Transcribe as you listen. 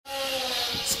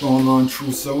Going on,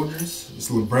 True Soldiers? It's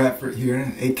Lil Bradford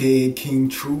here, aka King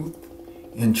Truth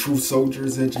in True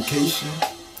Soldiers Education,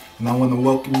 and I want to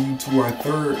welcome you to our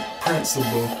third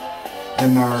principle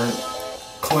in our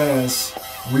class,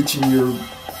 reaching your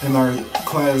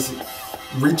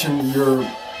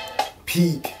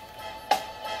peak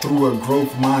through a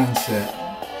growth mindset.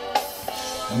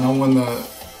 And I want to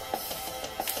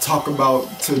talk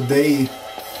about today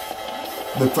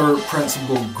the third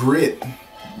principle, grit.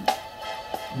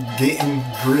 Getting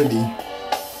gritty.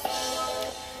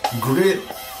 Grit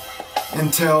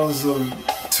entails of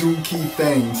two key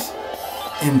things: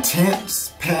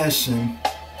 intense passion,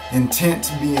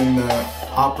 intense being the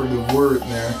operative word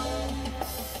there,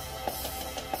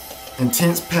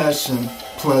 intense passion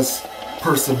plus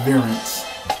perseverance.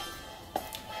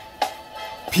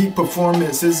 Peak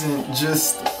performance isn't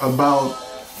just about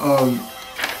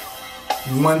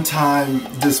one-time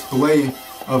display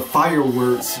of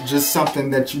fireworks, just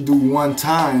something that you do one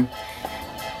time.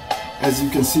 As you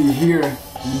can see here,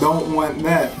 you don't want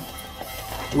that.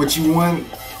 What you want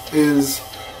is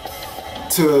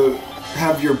to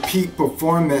have your peak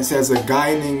performance as a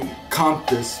guiding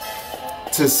compass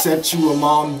to set you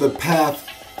along the path,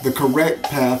 the correct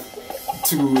path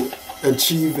to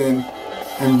achieving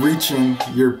and reaching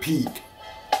your peak.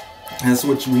 That's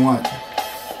what you want.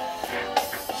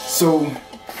 So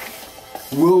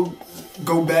we'll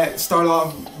start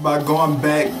off by going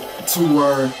back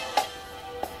to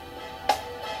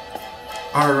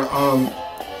our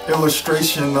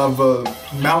illustration of a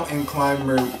mountain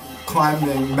climber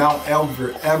climbing Mount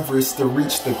Everest to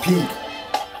reach the peak.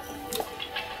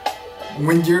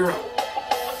 When you're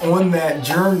on that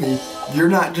journey, you're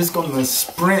not just going to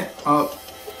sprint up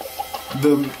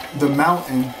the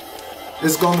mountain.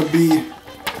 It's going to be,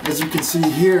 as you can see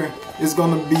here, it's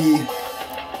going to be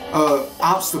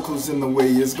obstacles in the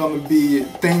way. It's going to be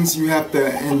things you have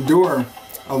to endure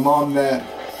along that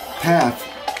path.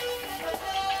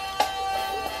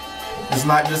 It's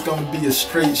not just going to be a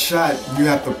straight shot. You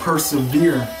have to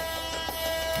persevere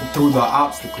through the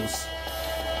obstacles.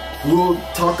 We'll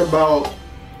talk about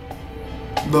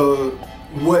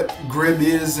what grit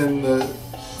is and the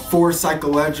four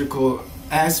psychological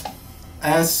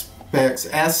assets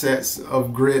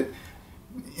of grit,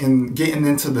 and getting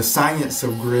into the science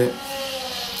of grit.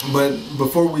 But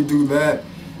before we do that,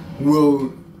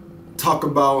 we'll talk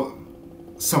about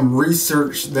some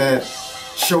research that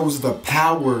shows the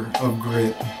power of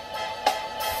grit.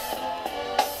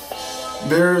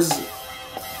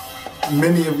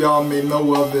 Many of y'all may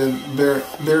know of it,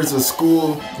 there's a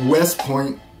school, West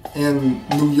Point in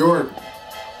New York,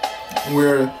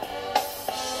 where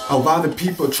a lot of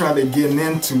people try to get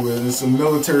into it. It's a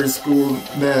military school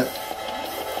that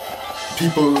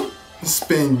people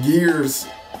spend years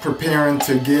preparing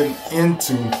to get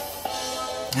into.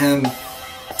 And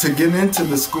to get into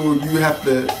the school, you have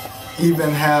to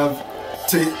even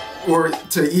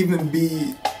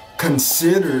be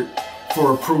considered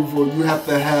for approval, you have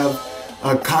to have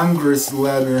a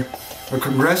congressional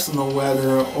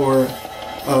letter, or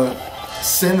a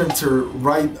senator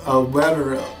write a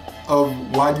letter of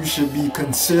why you should be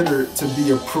considered to be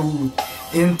approved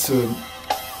into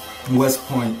West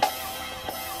Point.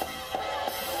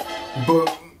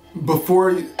 But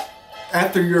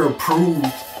after you're approved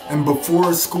and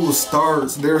before school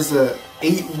starts, there's an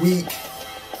 8-week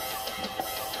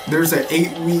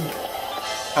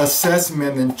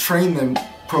assessment and training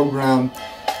program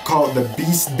called the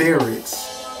Beast Barracks.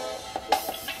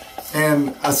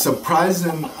 And a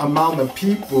surprising amount of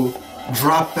people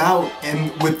drop out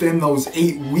within those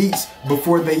 8 weeks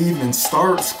before they even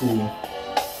start school.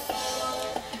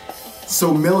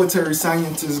 So military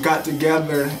scientists got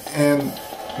together and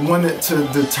wanted to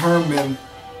determine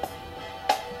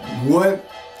what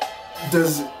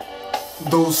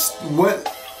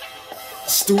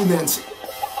students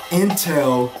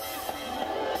entail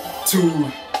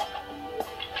to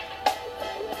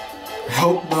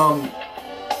help them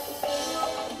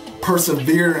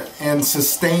persevere and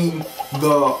sustain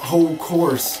the whole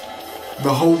course,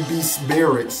 the whole Beast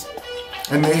Barracks.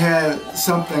 And they had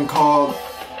something called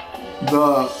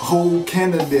the whole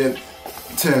candidate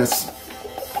test,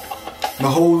 the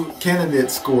whole candidate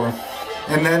score,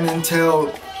 and that entailed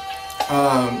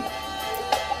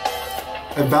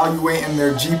evaluating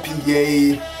their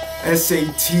GPA,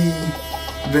 SAT,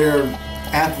 their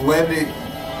athletic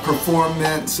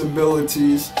performance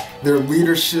abilities, their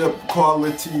leadership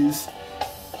qualities,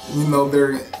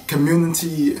 their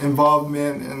community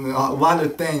involvement, and a lot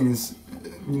of things,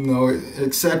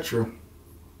 etc.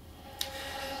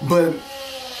 But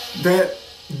that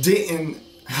didn't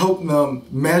help them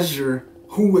measure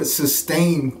who would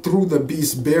sustain through the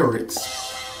beast barracks.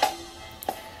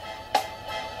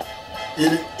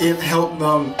 It helped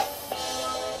them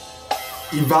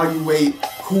evaluate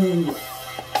who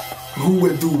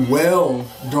would do well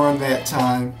during that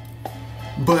time,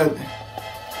 but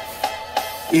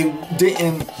it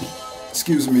didn't,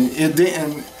 it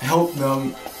didn't help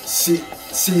them see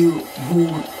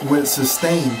who would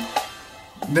sustain.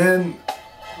 Then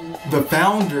the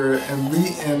founder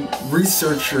and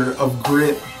researcher of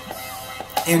Grit,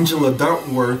 Angela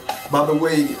Duckworth, by the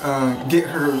way, get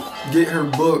her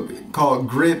book called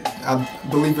Grit. I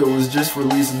believe it was just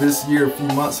released this year, a few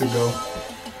months ago.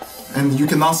 And you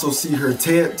can also see her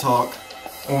TED Talk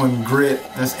on Grit.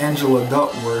 That's Angela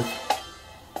Duckworth.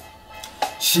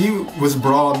 She was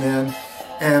brought in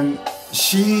and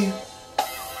she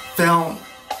found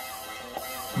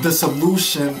the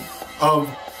solution of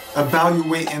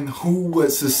evaluating who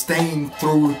would sustain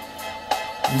through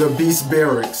the beast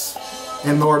barracks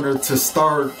in order to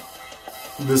start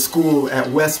the school at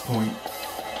West Point.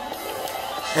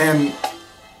 And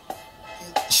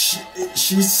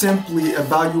she simply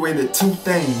evaluated two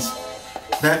things: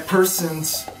 that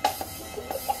person's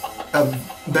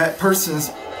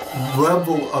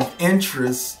level of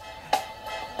interest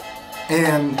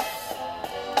and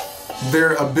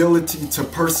their ability to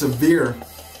persevere.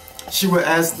 She would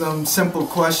ask them simple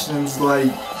questions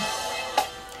like,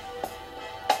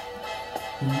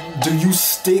 do you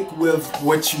stick with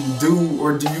what you do,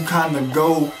 or do you kind of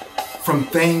go from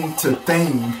thing to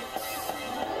thing?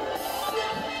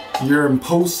 You're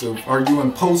impulsive. Are you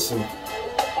impulsive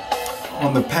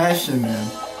on the passion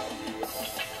end?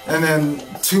 And then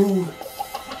two,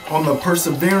 on the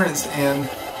perseverance end,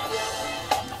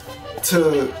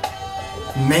 to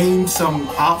name some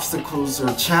obstacles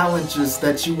or challenges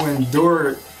that you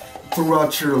endured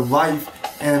throughout your life,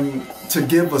 and to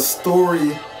give a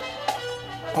story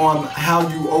on how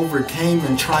you overcame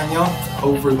and triumphed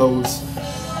over those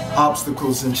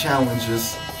obstacles and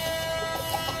challenges.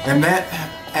 And that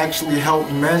actually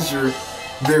helped measure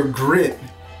their grit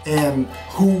and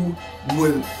who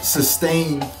would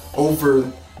sustain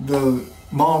over the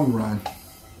long run.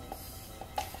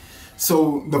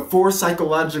 So the 4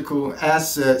 psychological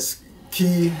assets,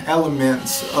 key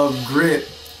elements of grit,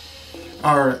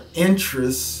 are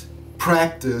interest,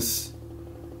 practice,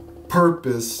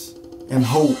 purpose, and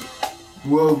hope.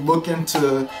 We'll look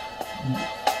into,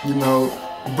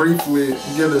 briefly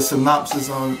give a synopsis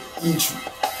on each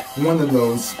one of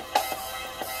those.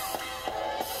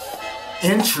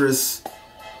 Interest,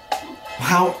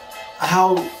 how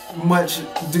much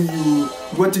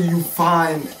what do you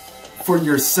find for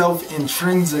yourself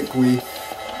intrinsically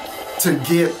to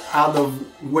get out of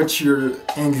what you're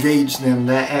engaged in,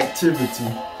 that activity?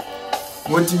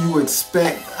 What do you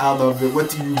expect out of it?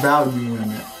 What do you value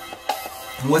in it?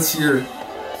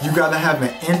 You gotta have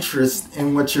an interest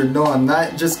in what you're doing,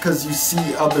 not just because you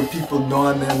see other people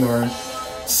doing it or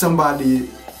somebody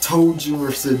told you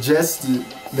or suggested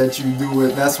that you do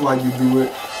it, that's why you do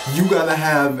it. You gotta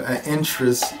have an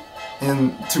interest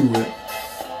into it.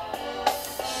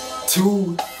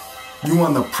 2, you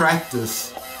want to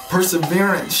practice.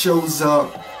 Perseverance shows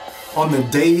up on the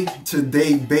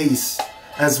day-to-day base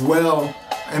as well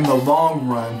in the long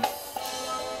run.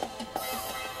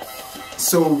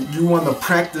 So you want to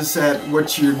practice at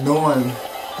what you're doing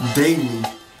daily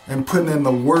and put in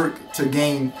the work to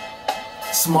gain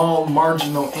small,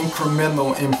 marginal,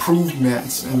 incremental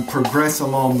improvements and progress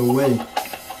along the way.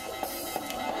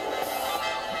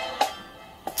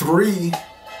 3,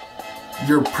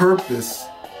 your purpose.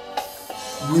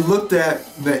 We looked at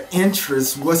the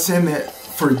interest, what's in it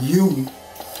for you,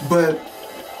 but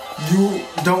you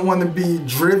don't want to be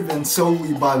driven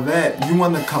solely by that. You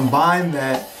want to combine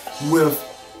that with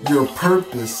your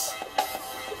purpose.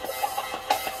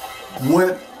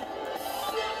 What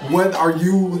are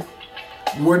you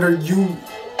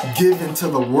giving to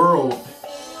the world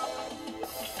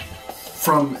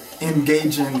from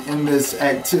engaging in this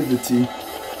activity?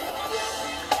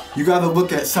 You got to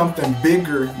look at something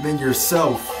bigger than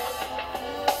yourself.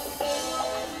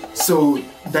 So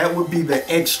that would be the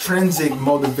extrinsic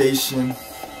motivation,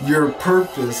 your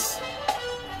purpose,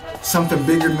 something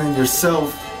bigger than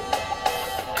yourself,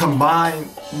 combined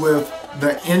with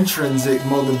the intrinsic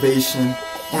motivation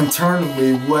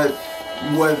internally.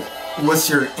 What's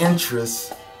your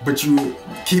interest? But you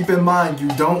keep in mind, you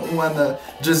don't want to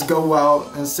just go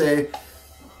out and say,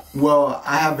 well,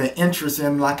 I have an interest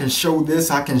in, I can show this,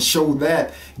 I can show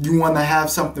that. You want to have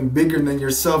something bigger than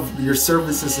yourself, your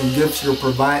services and gifts you're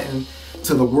providing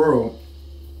to the world.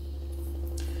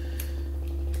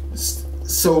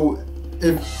 So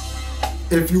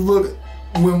if you look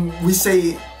when we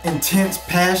say intense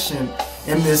passion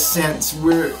in this sense,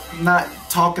 we're not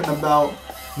talking about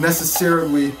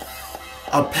necessarily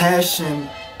a passion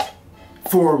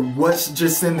for what's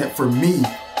just in it for me,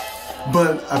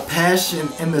 but a passion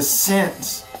in the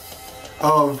sense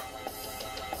of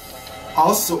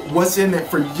also what's in it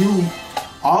for you,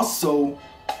 also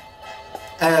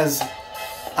as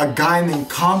a guiding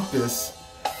compass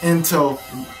into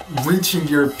reaching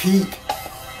your peak,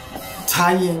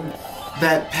 tying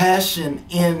that passion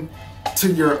in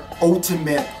to your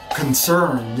ultimate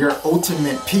concern, your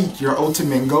ultimate peak, your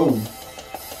ultimate goal.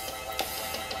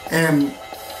 And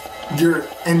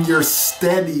you're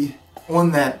steady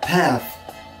on that path.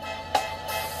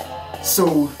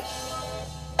 So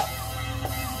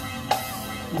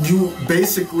you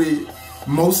basically,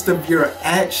 most of your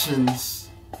actions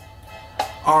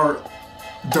are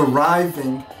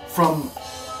deriving from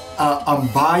a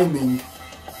binding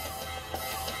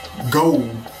goal,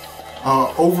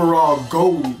 overall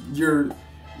goal.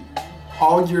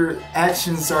 All your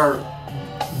actions are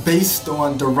based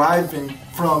on deriving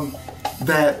from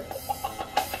that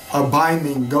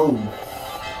abiding goal.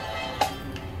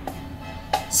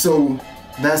 So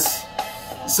that's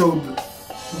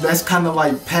kind of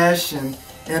like passion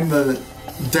in the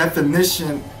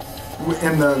definition,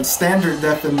 in the standard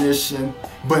definition,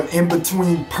 but in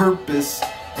between purpose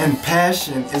and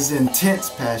passion is intense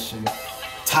passion,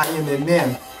 tying it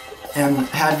in and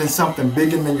having something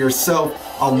bigger than yourself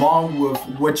along with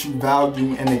what you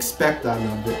value and expect out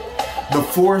of it. The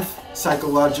fourth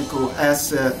psychological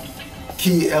asset,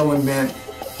 key element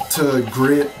to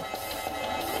grit,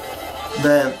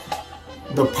 that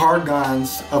the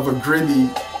paragons of a gritty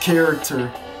character,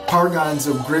 paragons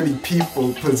of gritty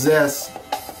people possess,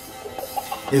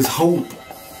 is hope.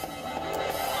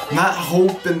 Not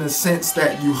hope in the sense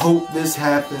that you hope this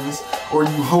happens or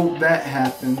you hope that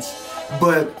happens,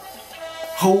 but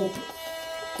hope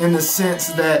in the sense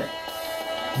that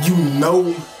you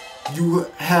know you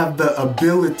have the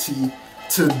ability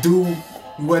to do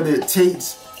what it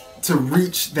takes to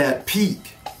reach that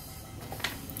peak.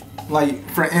 Like,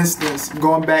 for instance,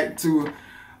 going back to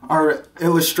our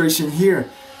illustration here,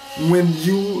 when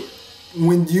you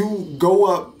go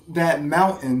up that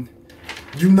mountain,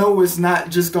 you know it's not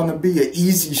just gonna be an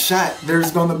easy shot.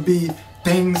 There's gonna be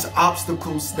things,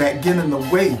 obstacles that get in the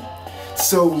way.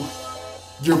 So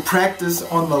your practice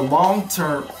on the long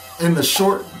term, in the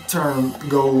short term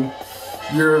goal,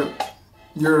 your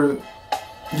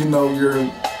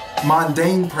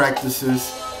mundane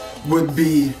practices would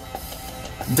be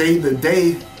day to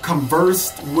day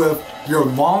conversed with your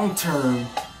long-term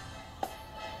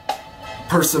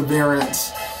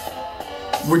perseverance,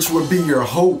 which would be your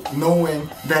hope, knowing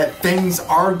that things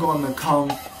are going to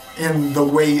come in the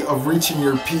way of reaching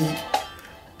your peak,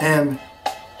 and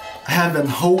having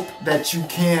hope that you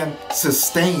can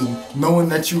sustain, knowing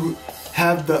that you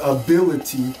have the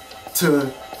ability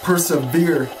to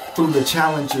persevere through the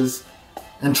challenges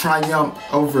and triumph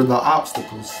over the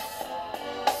obstacles.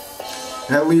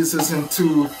 That leads us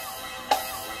into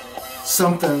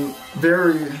something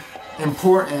very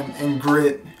important in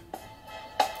grit,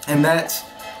 and that's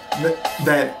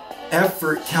that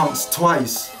effort counts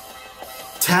twice.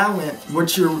 Talent,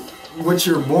 what you're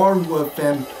born with,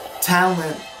 and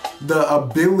talent, the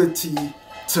ability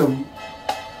to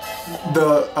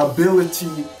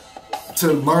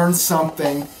learn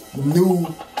something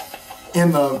new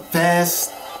in a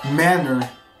fast manner,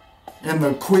 in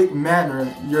a quick manner,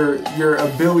 your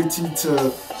ability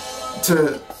to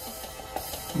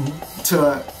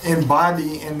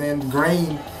embody and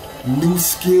ingrain new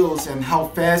skills and how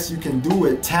fast you can do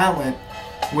it. Talent,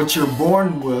 what you're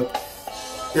born with,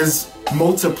 is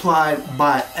multiplied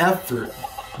by effort.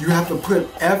 You have to put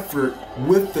effort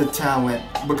with the talent,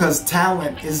 because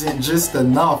talent isn't just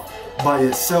enough by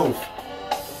itself.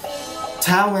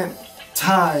 Talent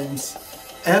times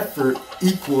effort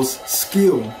equals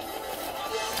skill.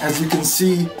 As you can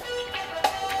see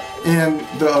in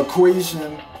the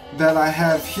equation that I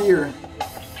have here,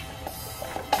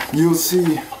 you'll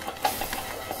see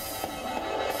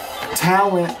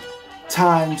talent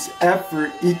times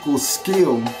effort equals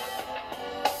skill.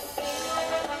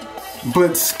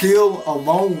 But skill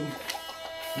alone,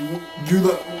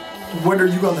 what are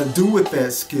you going to do with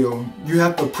that skill? You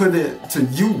have to put it to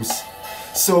use.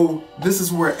 So this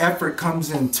is where effort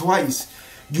comes in twice.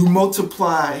 You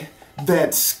multiply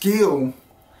that skill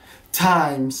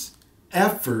times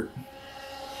effort.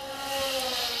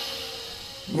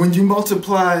 When you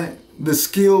multiply the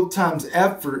skill times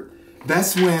effort,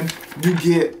 that's when you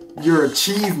get your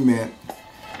achievement,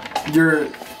 your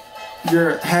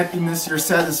happiness, your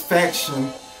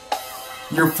satisfaction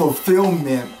your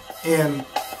fulfillment in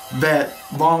that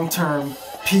long-term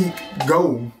peak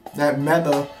goal, that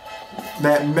meta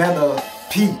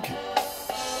peak.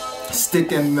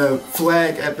 Sticking the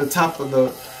flag at the top of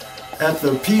the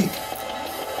peak.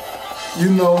 You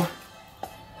know,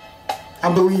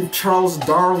 I believe Charles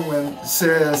Darwin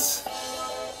says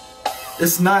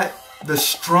it's not the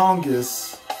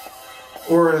strongest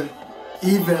or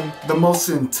even the most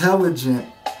intelligent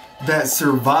that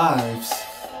survives.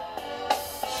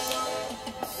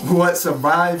 What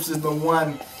survives is the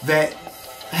one that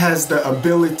has the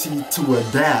ability to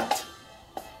adapt.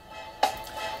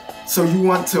 So you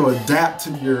want to adapt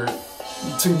to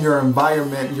your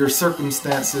environment, your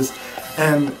circumstances,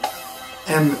 and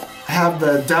have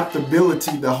the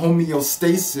adaptability, the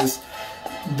homeostasis,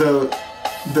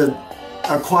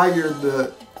 acquire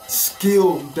the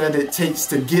skill that it takes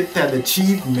to get that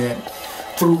achievement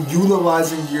through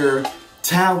utilizing your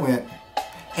talent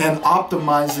and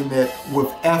optimizing it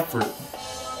with effort.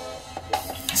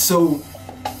 So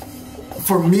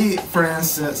for me, for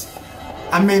instance,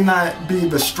 I may not be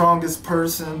the strongest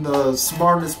person, the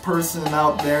smartest person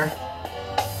out there.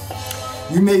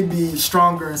 You may be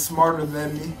stronger and smarter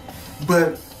than me,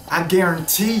 but I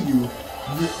guarantee you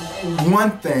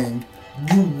one thing: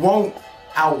 you won't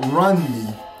outrun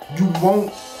me. You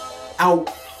won't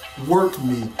outwork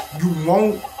me. You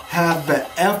won't have the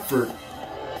effort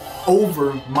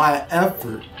over my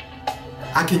effort.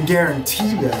 I can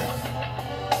guarantee that.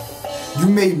 You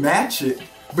may match it,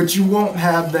 but you won't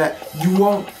have that. You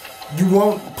won't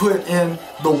put in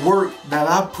the work that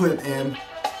I put in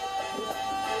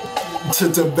to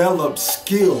develop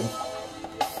skill.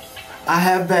 I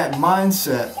have that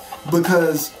mindset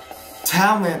because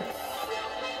talent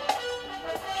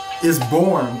is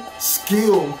born,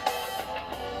 skill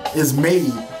is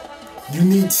made. You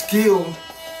need skill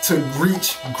to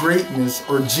reach greatness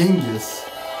or genius.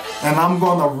 And I'm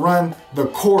gonna run the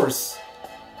course.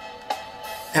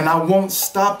 And I won't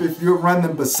stop if you're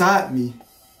running beside me,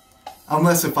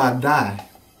 unless if I die.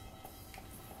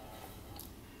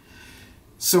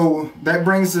 So that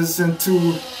brings us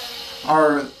into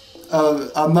our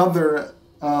another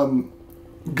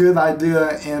good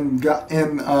idea in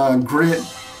grit,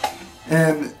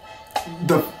 and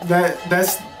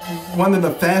that's one of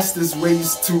the fastest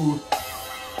ways to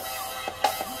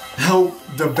help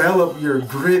develop your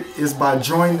grit is by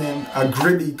joining a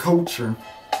gritty culture.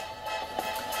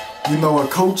 You know, a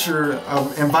culture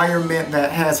of environment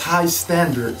that has high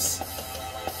standards.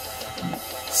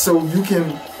 So you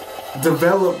can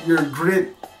develop your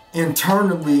grit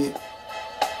internally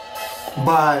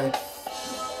by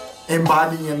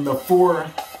embodying the 4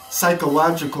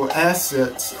 psychological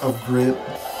assets of grit.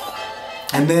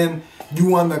 And then you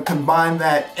want to combine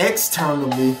that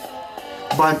externally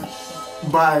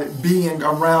by being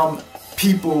around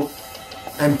people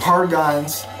and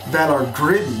paragons that are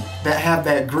gritty, that have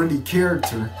that gritty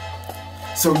character.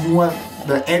 So you want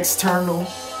the external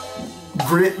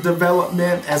grit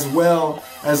development as well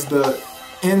as the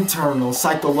internal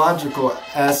psychological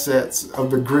assets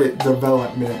of the grit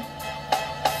development.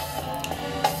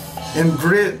 In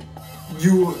grit,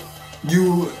 you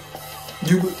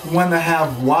want to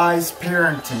have wise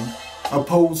parenting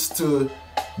opposed to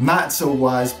not so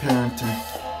wise parenting.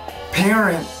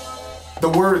 Parent, the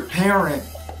word parent,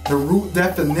 the root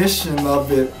definition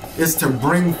of it is to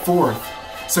bring forth.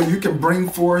 So you can bring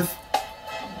forth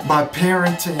by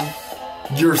parenting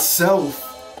yourself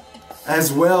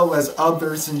as well as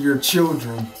others and your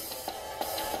children.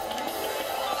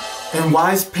 And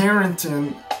wise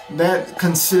parenting, that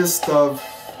consists of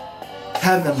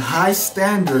having high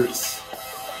standards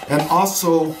and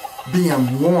also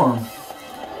being warm.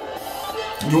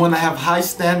 You want to have high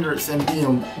standards and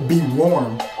be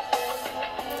warm,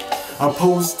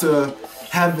 opposed to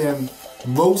having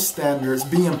low standards,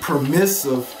 being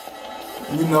permissive,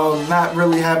 you know, not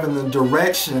really having the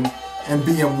direction and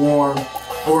being warm,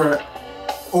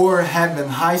 or having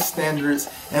high standards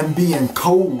and being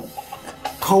cold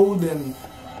and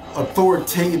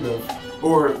authoritative,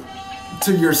 or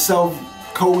to yourself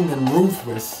cold and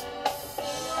ruthless.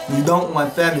 You don't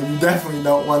want that, and you definitely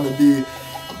don't want to be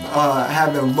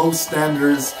having low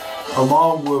standards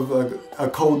along with a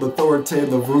cold,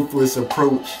 authoritative, ruthless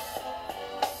approach.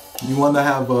 You want to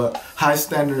have high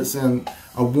standards and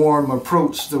a warm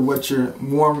approach to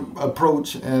warm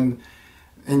approach and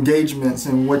engagements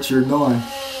in what you're doing.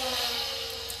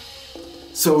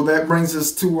 So that brings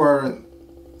us to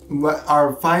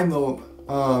our final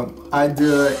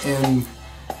idea in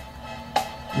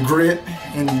grit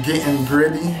and getting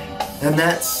gritty, and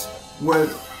that's what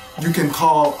you can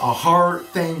call a hard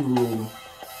thing rule.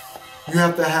 You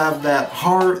have to have that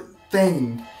hard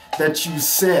thing that you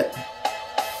set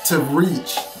to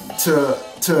reach,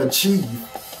 to achieve.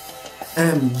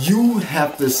 And you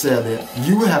have to set it.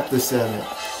 You have to set it.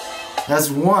 That's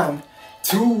one.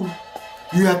 Two,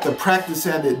 you have to practice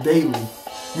at it daily.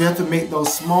 You have to make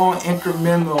those small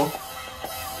incremental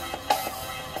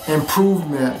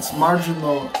improvements,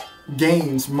 marginal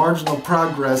gains, marginal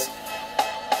progress,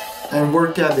 and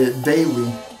work at it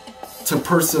daily to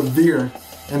persevere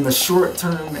in the short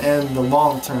term and the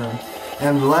long term.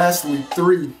 And lastly,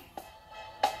 three,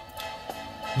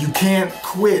 you can't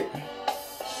quit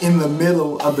in the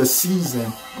middle of the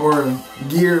season or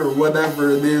year, or whatever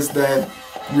it is that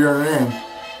you're in.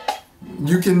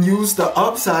 You can use the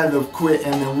upside of quit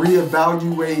and then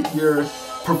reevaluate your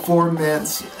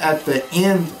performance at the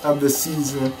end of the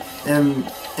season and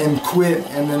quit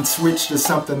and then switch to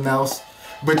something else.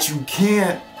 But you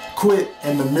can't quit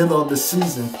in the middle of the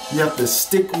season. You have to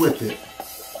stick with it.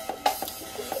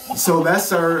 So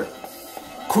that's our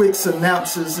quick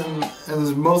synopsis in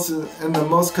the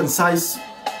most concise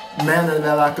manner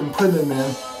that I can put it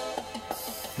in.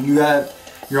 You got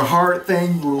your hard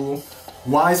thing rule,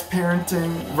 wise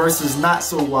parenting versus not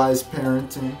so wise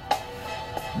parenting.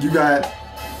 You got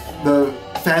the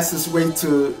fastest way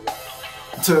to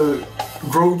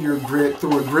grow your grit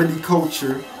through a gritty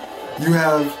culture. You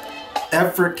have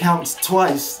effort counts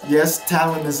twice. Yes,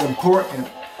 talent is important,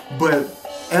 but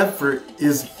effort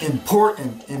is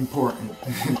important.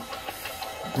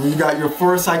 And you got your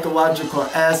 4 psychological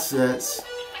assets.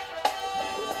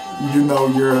 You know,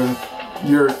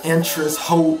 your interest,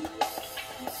 hope,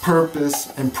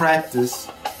 purpose, and practice.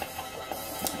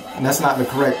 And that's not the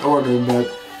correct order,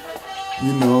 but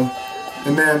you know.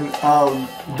 And then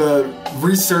the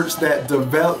research that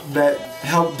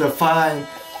helped define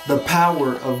the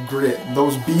power of grit,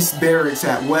 those beast barracks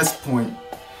at West Point.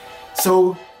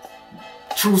 So,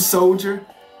 True Soldier,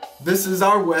 this is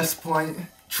our West Point,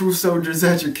 True Soldier's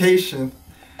education.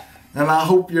 And I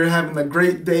hope you're having a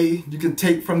great day. You can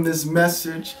take from this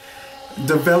message,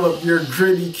 develop your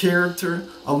gritty character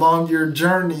along your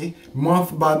journey,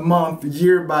 month by month,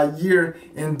 year by year,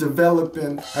 in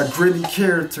developing a gritty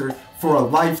character for a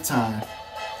lifetime.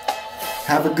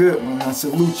 Have a good one. I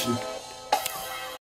salute you.